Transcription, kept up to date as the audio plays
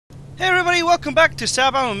Hey everybody, welcome back to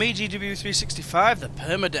Starbound with me, GW365, the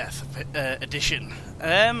Permadeath edition.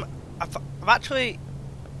 I've actually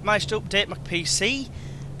managed to update my PC,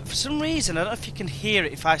 but for some reason, I don't know if you can hear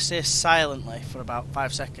it if I say silently for about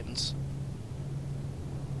 5 seconds.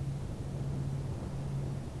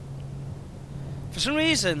 For some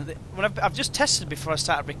reason, when I've just tested before I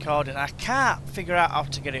started recording, I can't figure out how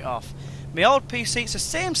to get it off. My old PC, it's the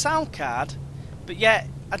same sound card, but yet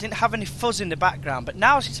I didn't have any fuzz in the background, but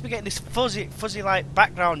now I seem to be getting this fuzzy like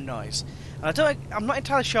background noise, and I'm not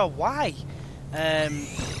entirely sure why.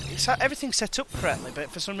 Everything's set up correctly, but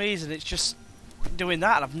for some reason it's just doing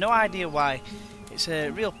that, and I've no idea why. It's a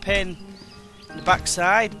real pain in the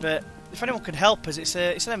backside, but if anyone can help us, it's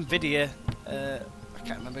an Nvidia. I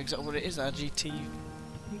can't remember exactly what it is now. GTX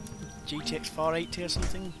 480 or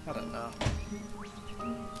something. I don't know.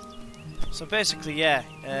 So basically, yeah.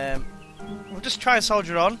 We'll just try and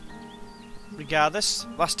soldier on, regardless.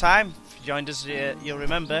 Last time, if you joined us, you'll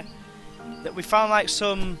remember that we found like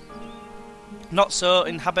some not so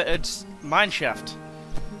inhabited mineshaft.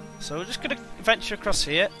 So we're just going to venture across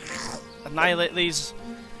here, annihilate these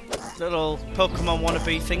little Pokemon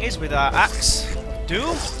wannabe thingies with our axe of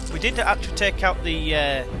doom. We did actually take out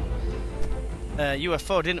the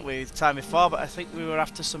UFO, didn't we, the time before, but I think we were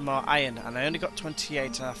after some more iron, and I only got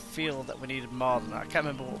 28, and I feel that we needed more than that. I can't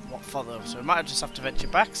remember what for though, so we might just have to venture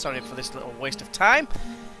back. Sorry for this little waste of time,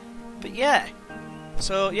 but yeah.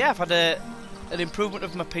 So yeah, I've had an improvement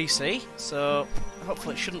of my PC, so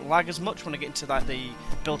hopefully it shouldn't lag as much when I get into like the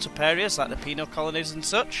built-up areas, like the Pinot colonies and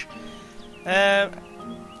such. And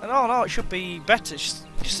all in all, it should be better. It's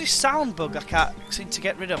just this sound bug I can't seem to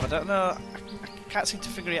get rid of. I don't know, I can't seem to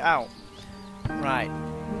figure it out. Right,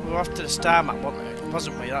 we were off to the star map,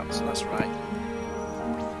 wasn't we? That's right.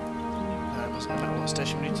 It wasn't the metal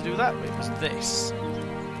station we need to do that, it was this.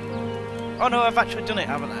 Oh no, I've actually done it,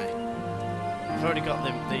 haven't I? I've already got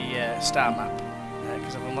the star map,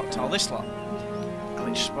 because I've unlocked all this lot.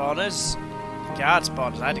 Glitch spawners, guard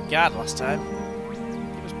spawners. I had a guard last time.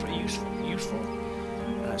 It was pretty useful.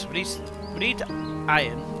 So we need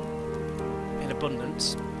iron in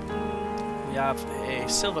abundance. We have a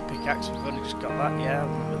silver pickaxe, we've only just got that, yeah, I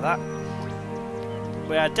remember that.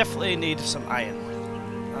 We are definitely in need of some iron.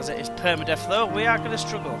 As it is permadeath though, we are going to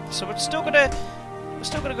struggle. So we're still going to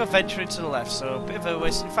go venture into the left, so a bit of a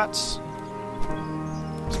waste. In fact, just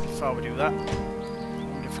before we do that, I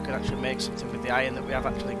wonder if we could actually make something with the iron that we have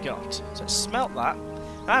actually got. So let's smelt that.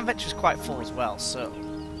 Our inventory's quite full as well, so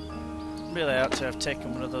really I ought to have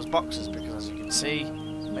taken one of those boxes, because as you can see,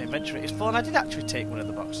 my inventory is full, and I did actually take one of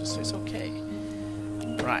the boxes, so it's okay.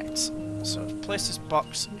 Right, so place this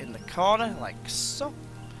box in the corner, like so,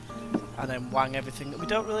 and then wang everything that we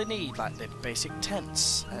don't really need, like the basic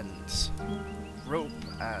tents, and rope,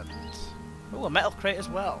 and oh, a metal crate as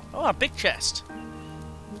well. Oh, a big chest.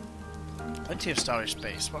 Plenty of storage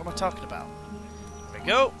space, what am I talking about? There we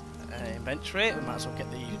go, inventory, we might as well get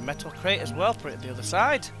the metal crate as well, put it at the other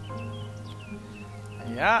side.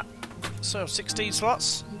 Yeah. So 16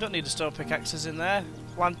 slots, don't need the stone pickaxes in there,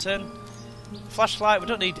 lantern, flashlight, we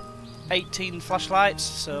don't need 18 flashlights,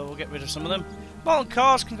 so we'll get rid of some of them. Molten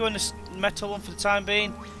cores can go in this metal one for the time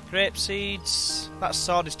being. Grape seeds, that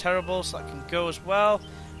sword is terrible, so that can go as well.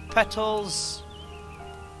 Petals,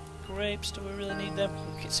 grapes, do we really need them?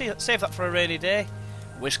 We can save that for a rainy day.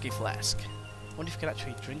 Whiskey flask, wonder if you can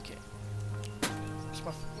actually drink it.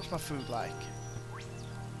 What's my food like?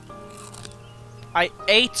 I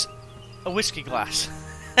ate a whiskey glass.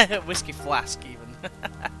 Whiskey flask, even.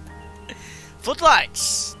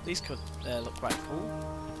 Floodlights! These could look quite cool.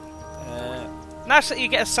 Nice that you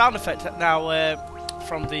get a sound effect now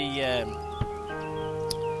from the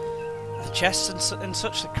chests and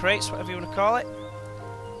such, the crates, whatever you want to call it.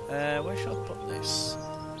 Where should I put this?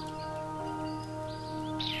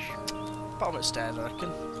 Bottom of the stairs, I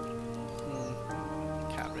reckon.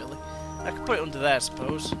 Can't really. I could put it under there, I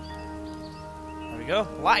suppose. There we go,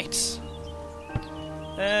 lights.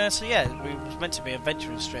 So yeah, we was meant to be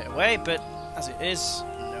adventuring straight away, but as it is,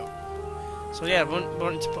 no. So yeah, we're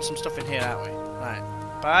wanting to put some stuff in here, aren't we? Right,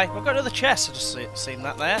 bye. We've got another chest, I just seen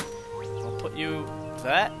that there. I'll put you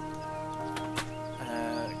there.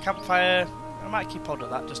 Campfire, I might keep hold of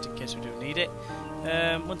that just in case we do need it.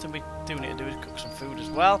 One thing we do need to do is cook some food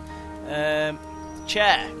as well.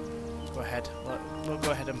 Chair. Go ahead, we'll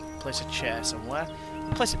go ahead and place a chair somewhere.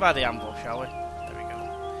 We'll place it by the anvil, shall we?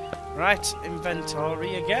 Right,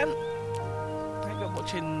 inventory again. Ain't got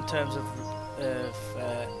much in terms of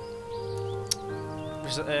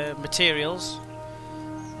materials.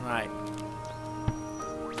 Right.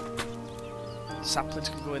 Saplings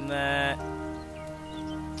can go in there.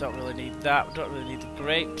 Don't really need that. Don't really need the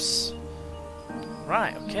grapes.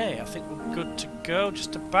 Right, okay, I think we're good to go,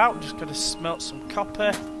 just about. Just gotta smelt some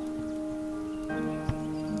copper.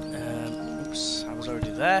 Oops, I was already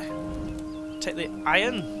there. Take the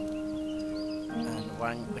iron and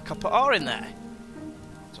wang the copper ore in there.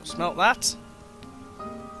 So smelt that. So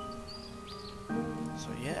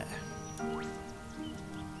yeah.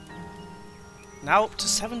 Now up to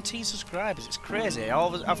 17 subscribers. It's crazy.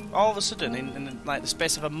 All of a sudden, in like the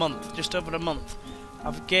space of a month, just over a month,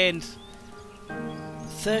 I've gained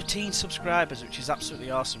 13 subscribers, which is absolutely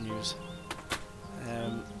awesome news.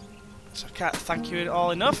 So I can't thank you all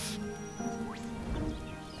enough.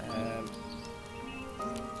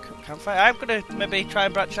 Campfire. I'm gonna maybe try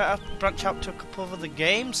and branch out to a couple of other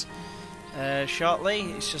games shortly.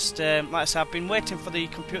 It's just like I said, I've been waiting for the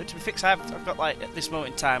computer to be fixed. I've got like at this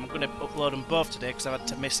moment in time, I'm going to upload them both today because I've had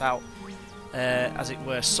to miss out, as it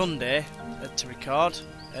were, Sunday to record.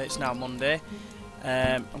 It's now Monday.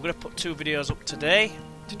 I'm going to put 2 videos up today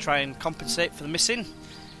to try and compensate for the missing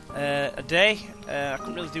a day. I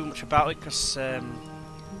couldn't really do much about it because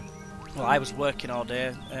well, I was working all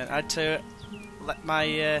day. I had to let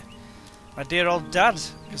my dear old dad,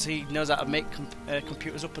 because he knows how to make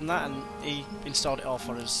computers up and that, and he installed it all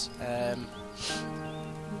for us.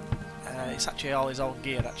 It's actually all his old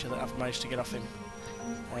gear actually that I've managed to get off him,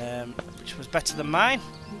 which was better than mine.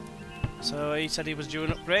 So he said he was due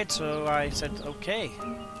an upgrade, so I said, okay,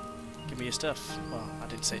 give me your stuff. Well, I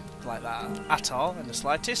didn't say it like that at all, in the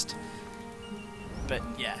slightest. But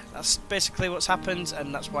yeah, that's basically what's happened,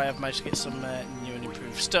 and that's why I've managed to get some new and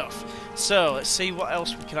improved stuff. So let's see what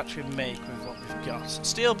else we can actually make with what we've got.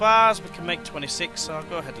 Steel bars, we can make 26, so I'll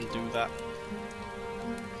go ahead and do that.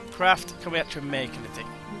 Craft, can we actually make anything?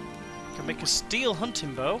 We can make a steel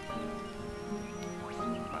hunting bow.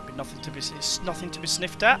 Might be nothing to be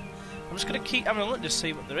sniffed at. I'm just going to keep having a look to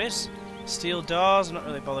see what there is. Steel doors, I'm not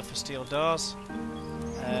really bothered for steel doors.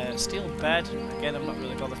 Steel bed, again I'm not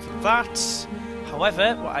really bothered for that.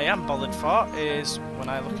 However, what I am bothered for is when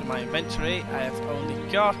I look at my inventory, I have only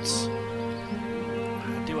got...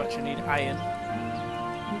 I do actually need iron.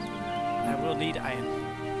 I will need iron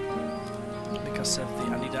because of the...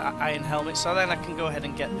 I need an iron helmet, so then I can go ahead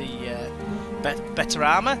and get the better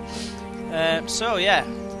armour. So yeah,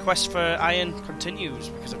 the quest for iron continues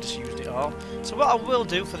because I've just used it all. So what I will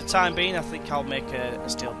do for the time being, I think I'll make a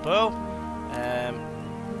steel bow, and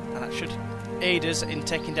that should aid us in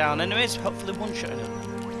taking down enemies, hopefully one-shotting them.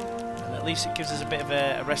 And at least it gives us a bit of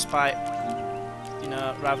a respite, you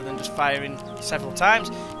know, rather than just firing several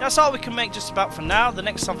times. That's all we can make just about for now. The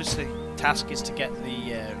next, obviously, task is to get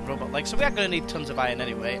the robot legs, so we are going to need tons of iron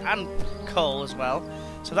anyway, and coal as well.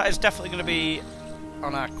 So that is definitely going to be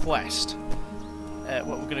on our quest,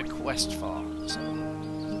 what we're going to quest for.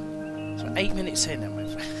 So 8 minutes in, and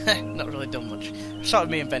we've not really done much. I've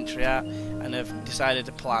sorted my inventory out, and I've decided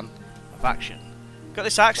a plan of action. Got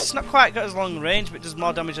this axe, it's not quite got as long range, but it does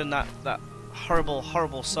more damage than that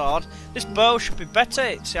horrible sword. This bow should be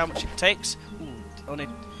better, see how much it takes. Ooh, only...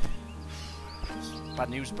 Bad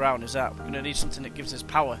news brown is that. We're going to need something that gives us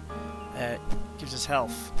power, gives us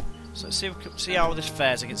health. So let's see how this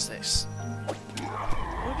fares against this.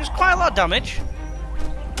 Ooh, just quite a lot of damage.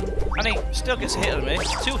 And he still gets a hit on me,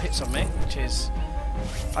 2 hits on me, which is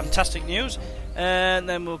fantastic news. And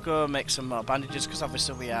then we'll go make some more bandages, because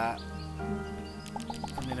obviously we are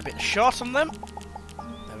running a bit short on them.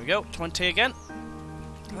 There we go, 20 again.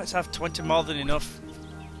 Let's have 20 more than enough.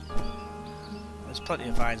 There's plenty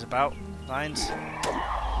of vines about. Vines.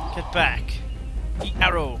 Get back. Eat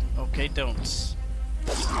arrow. Okay, don't.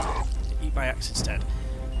 Eat my axe instead.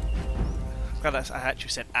 I'm glad I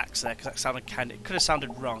actually said axe there, because that sounded kind of... It could have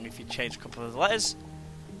sounded wrong if you changed a couple of the letters.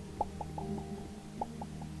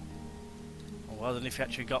 Well, then if you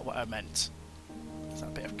actually got what I meant. Is that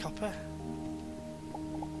a bit of copper?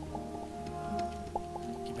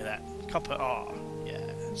 Give me that. Copper ore.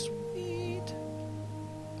 Yeah, sweet.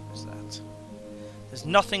 What's that? There's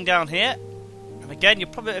nothing down here. And again, you'll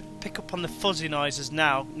probably pick up on the fuzzy noises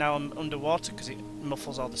now. Now I'm underwater because it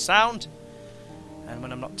muffles all the sound. And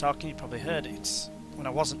when I'm not talking, you probably heard it. When I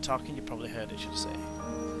wasn't talking, you probably heard it, should I say.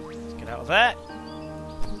 Let's get out of there.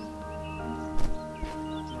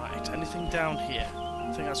 Anything down here?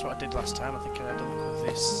 I think that's what I did last time. I think I had a look at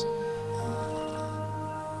this.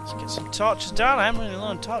 Let's get some torches down. I am running low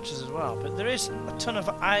on torches as well, but there is a ton of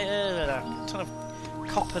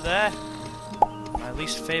copper there. My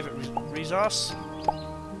least favourite resource.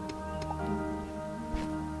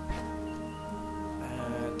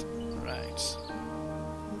 And right.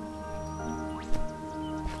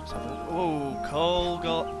 Let's have a, ooh, coal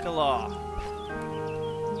galore.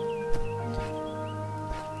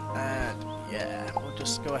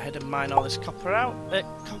 just go ahead and mine all this copper out.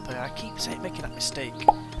 Copper, I keep making that mistake.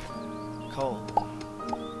 Coal.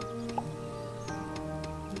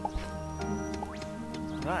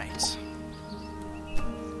 Right.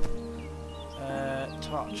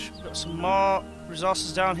 Torch. We've got some more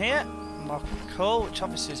resources down here. More coal, which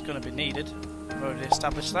obviously is going to be needed. I've already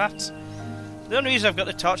established that. The only reason I've got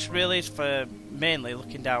the torch really is for mainly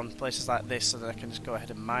looking down places like this so that I can just go ahead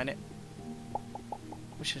and mine it.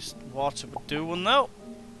 Wish this water would do one though.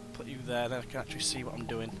 Put you there, then I can actually see what I'm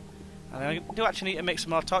doing. And I do actually need to make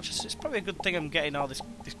some more torches. It's probably a good thing I'm getting all this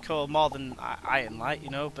coal more than iron light, you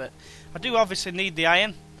know, but I do obviously need the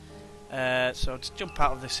iron. So just jump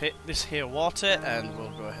out of this here water and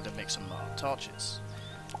we'll go ahead and make some more torches.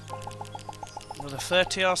 Another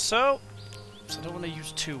 30 or so. So I don't want to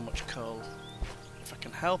use too much coal. If I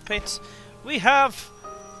can help it. We have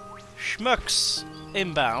schmucks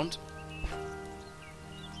inbound.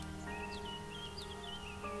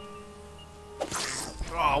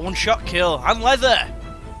 Oh, one shot kill and leather.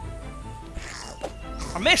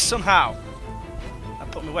 I missed somehow. I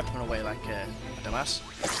put my weapon away like a dumbass.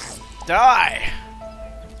 Die!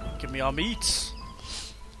 Give me your meat.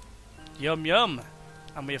 Yum yum.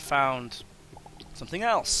 And we have found something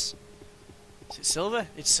else. Is it silver?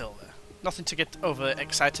 It's silver. Nothing to get over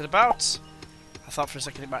excited about. I thought for a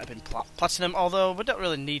second it might have been platinum, although we don't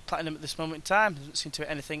really need platinum at this moment in time. There doesn't seem to be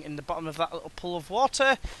anything in the bottom of that little pool of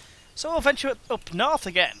water. So we'll venture up north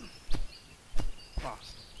again. Well,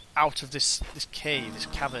 out of this cave, this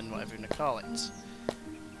cavern, whatever you want to call it.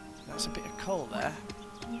 That's a bit of coal there.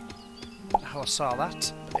 I don't know how I saw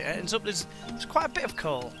that. But it ends up there's quite a bit of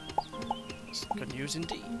coal. It's good news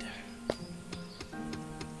indeed.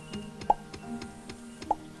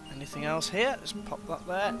 Anything else here? Just pop that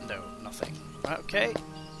there. No, nothing. Right, okay.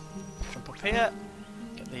 Jump up here.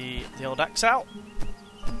 Get the old axe out.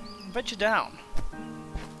 Venture down.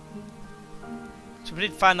 So we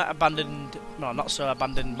did find that abandoned, well, not so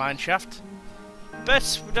abandoned mine shaft,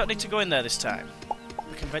 but we don't need to go in there this time.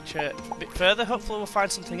 We can venture a bit further. Hopefully we'll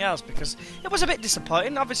find something else, because it was a bit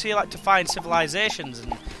disappointing. Obviously you like to find civilizations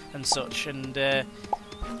and such, and I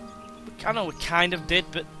know we kind of did,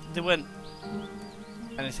 but they weren't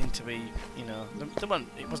anything to be, you know,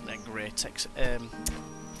 it wasn't a great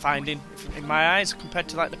finding in my eyes compared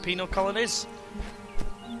to like the penal colonies.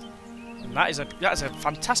 And that is a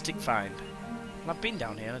fantastic find. And I've been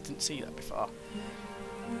down here and I didn't see that before.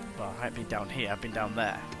 Well, I haven't been down here, I've been down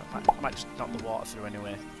there. I might just knock the water through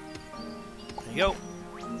anyway. There you go.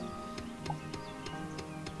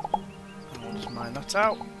 And we'll just mine that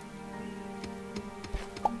out.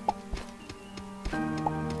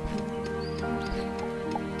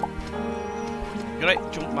 Great,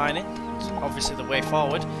 jump mining. It's obviously the way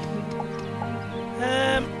forward.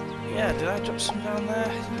 Yeah, did I drop some down there?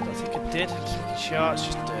 I don't think I did. Just making sure it's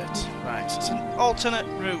just dirt. Right, so it's an alternate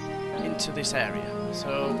route into this area.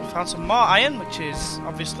 So we found some more iron, which is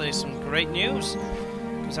obviously some great news,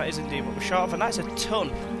 because that is indeed what we're short of, and that's a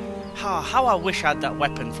ton. How I wish I had that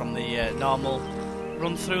weapon from the normal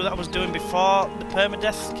run-through that I was doing before the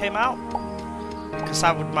Permadeath came out, because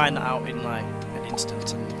I would mine that out in like an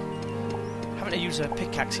instant. And having to use a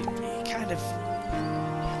pickaxe, it's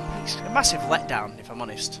a massive letdown, if I'm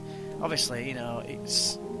honest. Obviously, you know,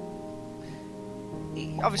 it's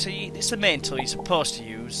the main tool you're supposed to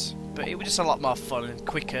use, but it was just a lot more fun and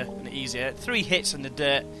quicker and easier. 3 hits in the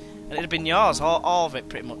dirt, and it'd have been yours, all of it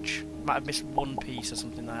pretty much. Might have missed one piece or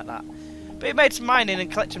something like that. But it made mining and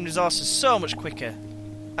collecting resources so much quicker,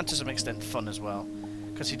 and to some extent fun as well,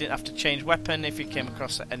 because you didn't have to change weapon if you came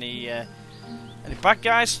across any bad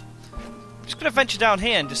guys. I'm just going to venture down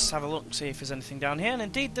here and just have a look, see if there's anything down here, and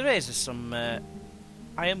indeed there is. There's some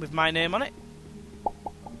iron with my name on it.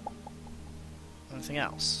 Anything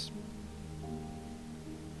else?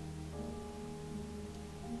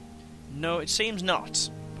 No, it seems not.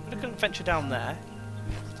 I'm going to venture down there.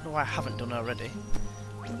 I don't know why I haven't done already.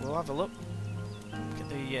 But we'll have a look. Get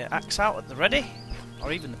the axe out at the ready,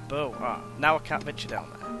 or even the bow. Ah, now I can't venture down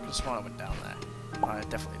there. I could have sworn I went down there.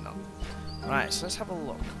 Definitely not. Right, so let's have a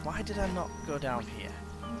look. Why did I not go down here?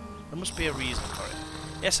 There must be a reason for it.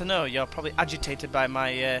 Yes, I know, you're probably agitated by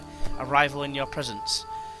my arrival in your presence.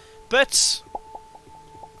 But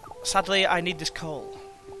sadly, I need this coal.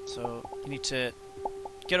 So you need to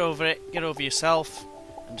get over it, get over yourself,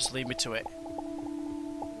 and just leave me to it.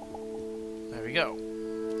 There we go.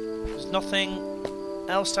 There's nothing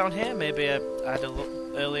else down here. Maybe I had a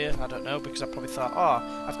look earlier, I don't know, because I probably thought, oh,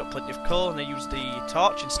 I've got plenty of coal, and I used the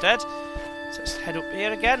torch instead. So let's head up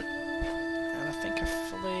here again. And I think I've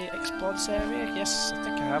fully explored this area. Yes, I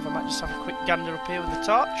think I have. I might just have a quick gander up here with the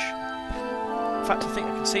torch. In fact, I think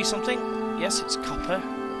I can see something. Yes, it's copper,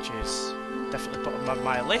 which is definitely bottom of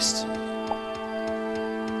my list.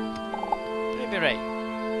 Maybe right.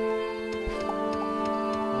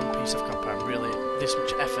 One piece of copper. I'm really this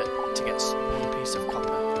much effort to get one piece of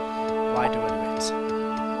copper. Why do I do it? I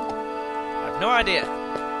have no idea.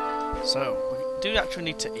 So we do actually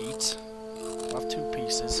need to eat. I'll have 2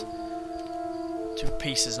 pieces. 2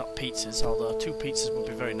 pieces, not pizzas. Although 2 pizzas would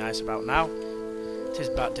be very nice about now. It is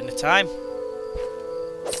about dinner time.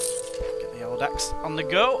 Get the old axe on the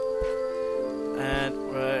go. And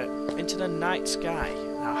we're into the night sky.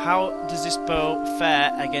 Now, how does this bow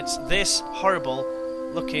fare against this horrible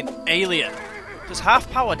looking alien? It does half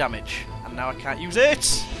power damage, and now I can't use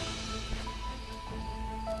it.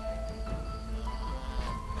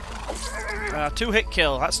 Two-hit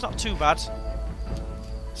kill. That's not too bad.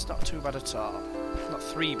 It's not too bad at all. Not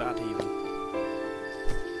 3 bad even.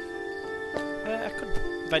 I could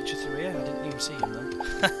venture through here. I didn't even see him though.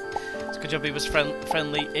 It's a good job he was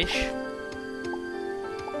friendly-ish. There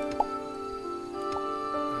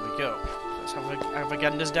we go. Let's have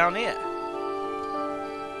agendas down here.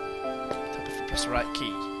 Tap if I press the right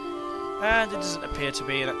key. And it doesn't appear to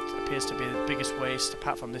be. That appears to be the biggest waste,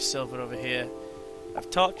 apart from this silver over here, of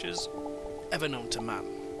torches ever known to man.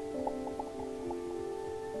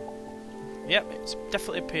 Yep, it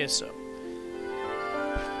definitely appears so.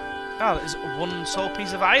 Oh, there's 1 sole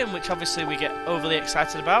piece of iron, which obviously we get overly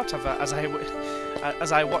excited about as I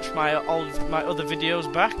watch my other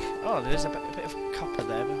videos back. Oh, there is a bit of copper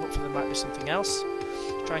there, but hopefully there might be something else.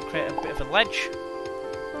 Try and create a bit of a ledge.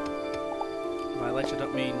 By ledge I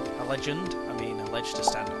don't mean a legend, I mean a ledge to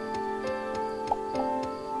stand on.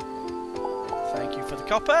 Thank you for the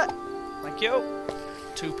copper. Thank you.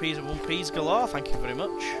 2 P's and 1 P's galore, thank you very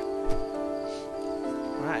much.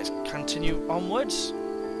 Right, let's continue onwards.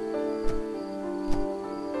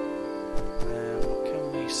 What can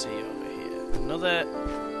we see over here? Another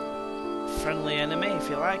friendly enemy, if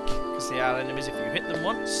you like, because they are enemies if you hit them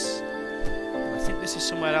once. And I think this is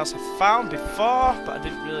somewhere else I found before, but I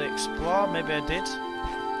didn't really explore. Maybe I did. It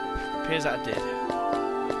appears that I did.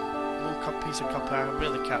 1 piece of copper, I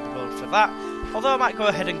really can't be bothered for that. Although I might go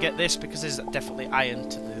ahead and get this because there's definitely iron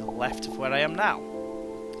to the left of where I am now.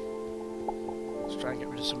 Let's try and get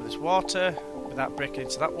rid of some of this water without breaking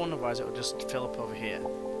into that one, otherwise it will just fill up over here.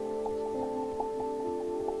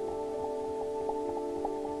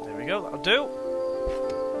 There we go, that'll do.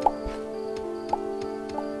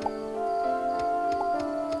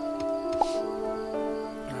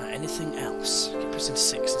 Anything else? Keep pressing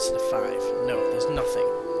 6 instead of 5. No, there's nothing.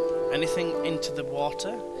 Anything into the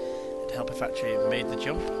water? It'd help if I actually made the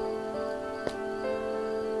jump.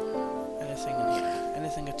 Anything in here?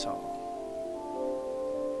 Anything at all?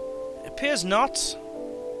 It appears not. So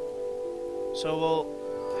we'll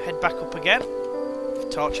head back up again, with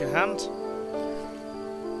torch in hand,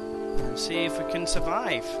 and see if we can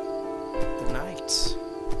survive the night.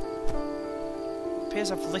 It appears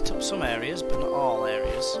I've lit up some areas, but not all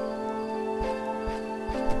areas.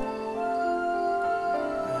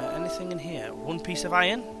 Anything in here? 1 piece of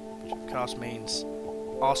iron, which of course means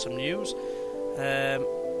awesome news. How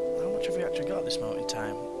much have we actually got at this moment in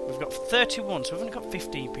time? We've got 31, so we've only got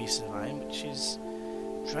 15 pieces of iron, which is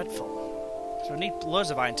dreadful. So we need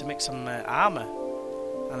loads of iron to make some armour,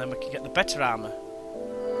 and then we can get the better armour.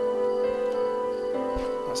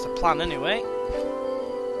 That's the plan anyway.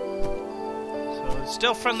 So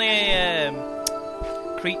still friendly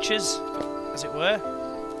creatures, as it were,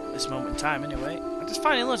 at this moment in time anyway. I'm just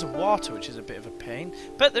finding loads of water, which is a bit of a pain,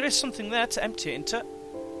 but there is something there to empty it into.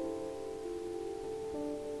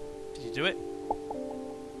 Did you do it?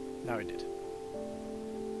 No, he did.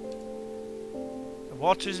 The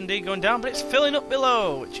water is indeed going down, but it's filling up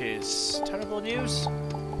below, which is terrible news.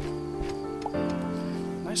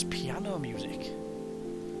 Nice piano music.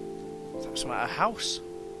 That's from a house.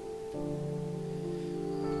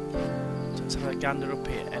 Let's have a gander up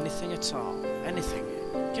here. Anything at all? Anything?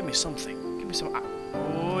 Give me something. Give me some.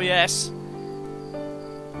 Oh yes.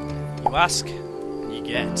 You ask, and you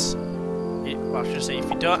get. Well, I should say, if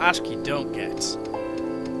you don't ask, you don't get. It's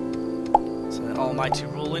an almighty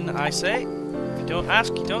ruling, I say. If you don't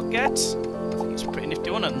ask, you don't get. I think it's a pretty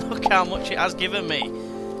nifty one, and look how much it has given me.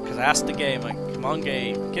 Because I asked the game, like, come on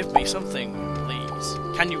game, give me something, please.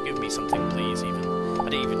 Can you give me something, please, even? I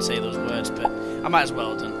didn't even say those words, but I might as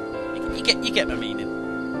well have done. You get my meaning.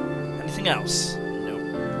 Anything else? No.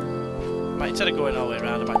 Instead of going all the way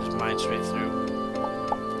around, I might just mine straight through.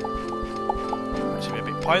 Actually, be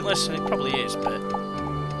a bit pointless, and it probably is, but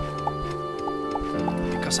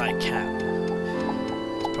because I can.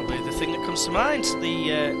 It's probably the thing that comes to mind,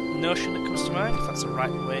 the notion that comes to mind, if that's the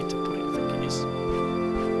right way to put it, I think it is.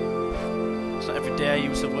 dare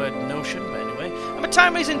use the word notion, but anyway. And my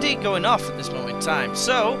timer is indeed going off at this moment in time.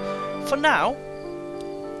 So, for now,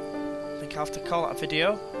 I think I'll have to call it a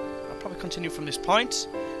video. I'll probably continue from this point.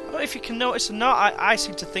 I don't know if you can notice or not, I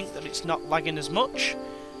seem to think that it's not lagging as much.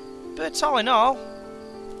 But all in all,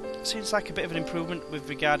 it seems like a bit of an improvement with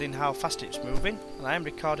regarding how fast it's moving. And I am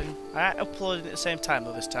uploading at the same time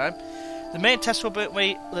though this time. The main test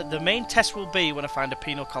will be when I find a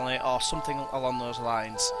penal colony or something along those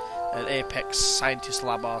lines, an Apex Scientist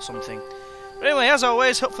Lab or something. But anyway, as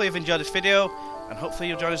always, hopefully you've enjoyed this video, and hopefully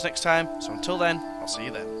you'll join us next time. So until then, I'll see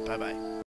you then. Bye bye.